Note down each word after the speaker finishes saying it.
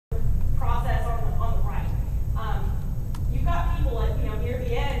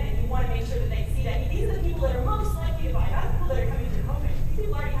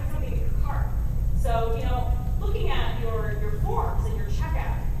people already have something in your cart. So, looking at your forms and your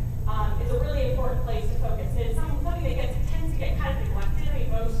checkout is a really important place to focus. And it's something that tends to get kind of neglected. I mean,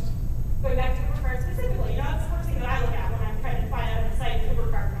 going back to Uber cart specifically, that's the first thing that I look at when I'm trying to find out if a site is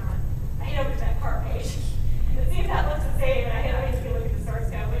Uber cart or not. I hit over to that cart page and see if that looks the same, and I basically look at the source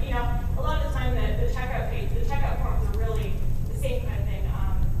code. But a lot of the time the checkout page, the checkout forms are really the same kind of thing.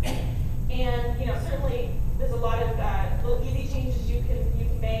 And certainly there's a lot of little easy changes you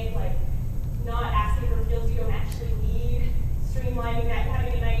can make, like not asking for fields you don't actually need, streamlining that,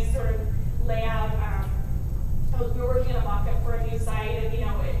 having a nice sort of layout. We were working on a mock-up for a new site, and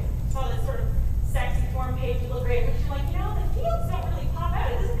it saw this sort of sexy form page that looked great, but you're like, the fields don't really pop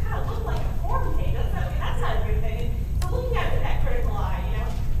out. It doesn't kind of look like a form page. That's not a good thing. And so looking at it with that critical eye,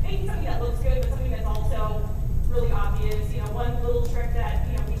 making something that looks good, but something that's also really obvious. One little trick that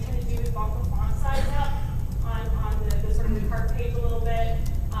we tend to do is bump the font size up on the sort of the cart page a little bit,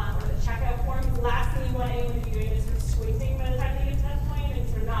 or the checkout form. The last thing you want anyone to be doing is sort of squinting by the time they get to that point, and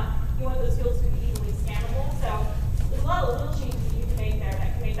sort of you want those fields to be easily scannable. So there's a lot of little changes that you can make there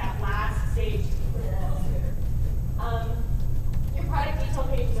that can make that last stage smoother. Your product detail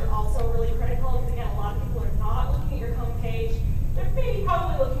pages are also really critical, because again, a lot of people are not looking at your home page. They're maybe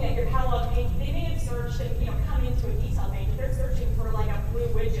probably looking at your catalog page. They may have searched and come into a detail page. If they're searching for like a blue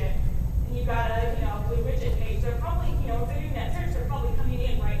widget, and you've got a blue widget page, they're probably if they're doing that search, they're probably coming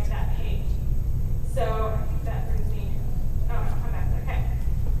in right to that page. So I think that brings me. Oh no, come back there. Okay.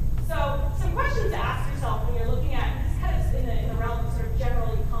 So some questions to ask yourself when you're looking at this kind of in the realm of sort of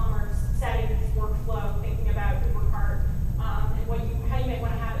general e-commerce settings, workflow, thinking about Uber cart, and how you might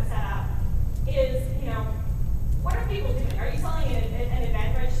want to have it set up is what are people doing? Are you selling an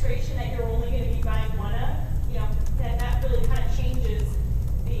event registration that you're only going to be buying one of? That really kind of changes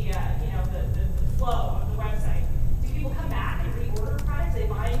the flow of the website. Do people come back and reorder products? Are they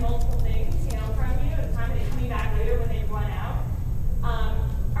buying multiple things from you at the time? Are they coming back later when they run out?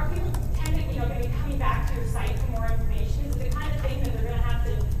 Are people going to be coming back to your site for more information? Is it the kind of thing that they're going to have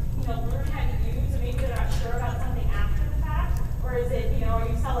to learn how to use, or maybe they're not sure about something after the fact? Or is it are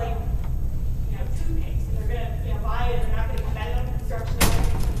you selling toothpaste and they're going to buy it and they're not going to come back on construction and they're going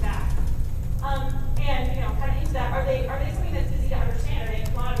to come back? And kind of into that, are they something that's easy to understand? Are they a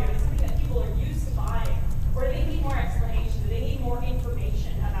commodity? Are they something that people are used to buying? Or do they need more explanation? Do they need more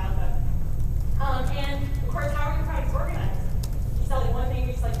information about them? And of course, how are your products organized? You selling one thing,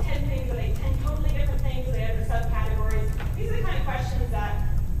 you sell 10 things, are they 10 totally different things? Are they under subcategories? These are the kind of questions that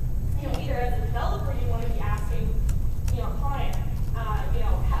either as a developer you want to be asking a client.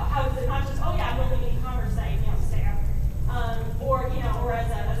 How is it not just, oh yeah, I'm building an e-commerce site, Sam, or as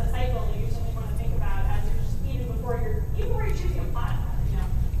a site builder, you certainly want to think about as you're just even before you're choosing a platform,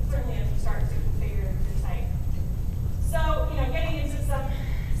 certainly as you start to configure your site. So, getting into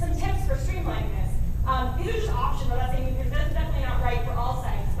some tips for streamlining this. These are just optional. That's definitely not right for all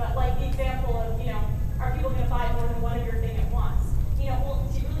sites, but like the example of, are people going to buy more than one of your thing at once? Well,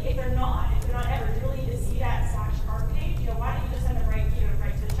 if they're not ever, do you really need to see that /cart page? Why don't you just send them right to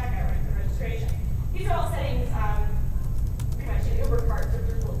the checkout, right to the registration? These are all settings, pretty much in Uber cart for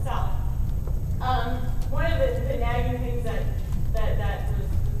Drupal itself. One of the nagging things that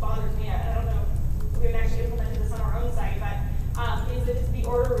bothers me, I don't know if we haven't actually implemented this on our own site, but is the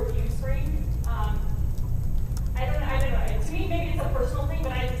order review screen. I don't know. To me, maybe it's a personal thing,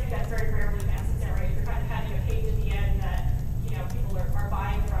 but I just think that's very rarely necessary. You're kind of having a page at the end that people are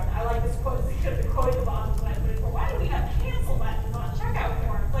buying from. I like this quote. The quote at the bottom is when I put it for. Why do we have cancel buttons on checkout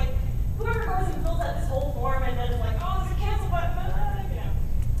forms? Like whoever goes and fills out this whole form and then is like, oh, there's a cancel button.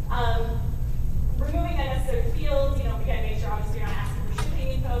 Removing unnecessary fields. Again, make sure obviously you're not asking for shipping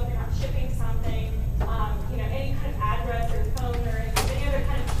info. If you're not shipping something, any kind of address or phone or any other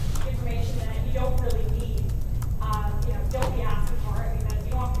kind of information that you don't really need. Don't be asking for it because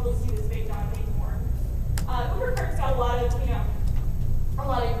you don't want people to see this big daunting form. Uber cart's got a lot of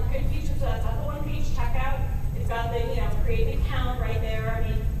good features to that stuff. The one-page checkout, it's got the create an account right there. I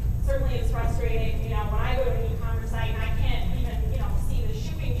mean, certainly it's frustrating. When I go to an e-commerce site and I can't even see the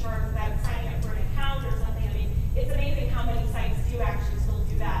shipping chart without signing up for an account or something. I mean, it's amazing how many sites do actually still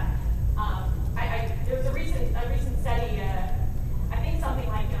do that. There was a recent study. I think something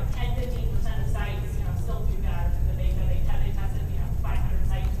like 10-15% of sites still do that. They tested 500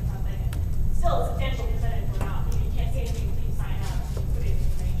 sites or something. Still a substantial percentage will not. You can't see anything until you sign up and put in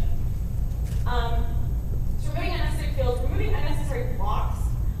information. So removing unnecessary fields, removing unnecessary blocks.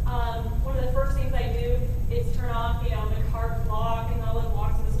 One of the first things I do is turn off, the cart block and all the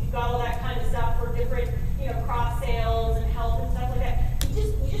blocks. And so you've got all that kind of stuff for different, cross sales and health and stuff like that.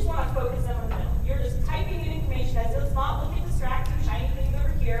 You just want to focus them on the middle. You're just typing in information that does not look at distracting shiny things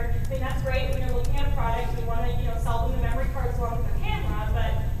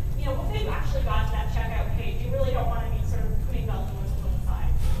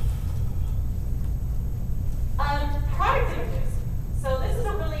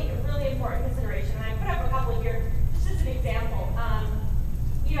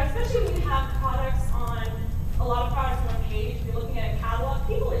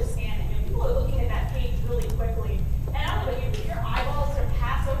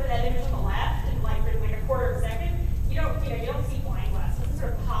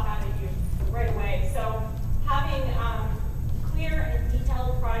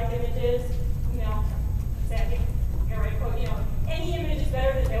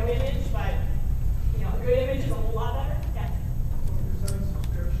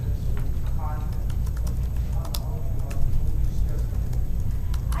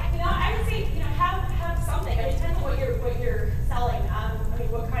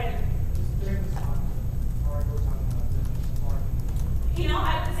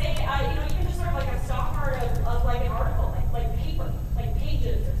I would say, even just sort of like a stock art of like an article, like paper, like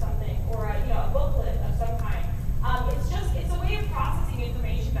pages or something, or a booklet of some kind. It's a way of processing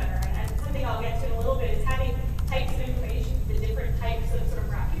information better, and something I'll get to in a little bit is having types of information, the different types of sort of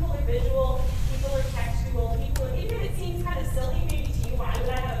graph. People are visual, people are textual, even if it seems kind of silly maybe to you, why would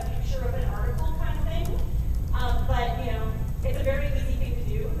I have a picture of an article kind of thing? But it's a very easy thing to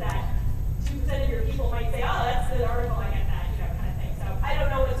do that 2% of your people might say, oh, that's the article, I get that, kind of thing. So I don't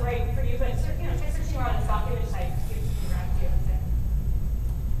know what's right for you, but try searching around the stock image site to see what you can grab to.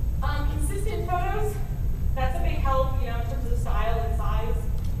 Consistent photos, that's a big help, in terms of style and size.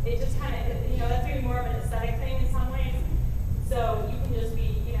 It just kind of, that's maybe more of an aesthetic thing in some ways. So you can just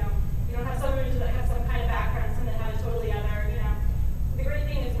be, you don't have some images that have some kind of background, some that have a totally other, The great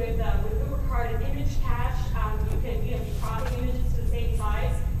thing is with UberCard and image cache, you can, be cropping images to the same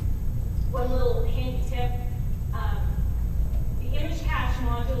size. One little handy tip, the image cache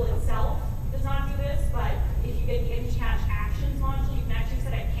module itself does not do this, but if you get the image cache actions module, you can actually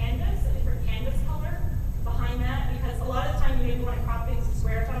set a canvas, a different canvas color behind that, because a lot of the time you maybe want to crop things to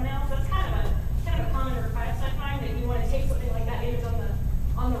square thumbnails. That's kind of a common request I find, that you want to take something like that image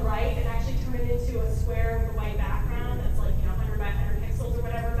on the right and actually turn it into a square with a white background.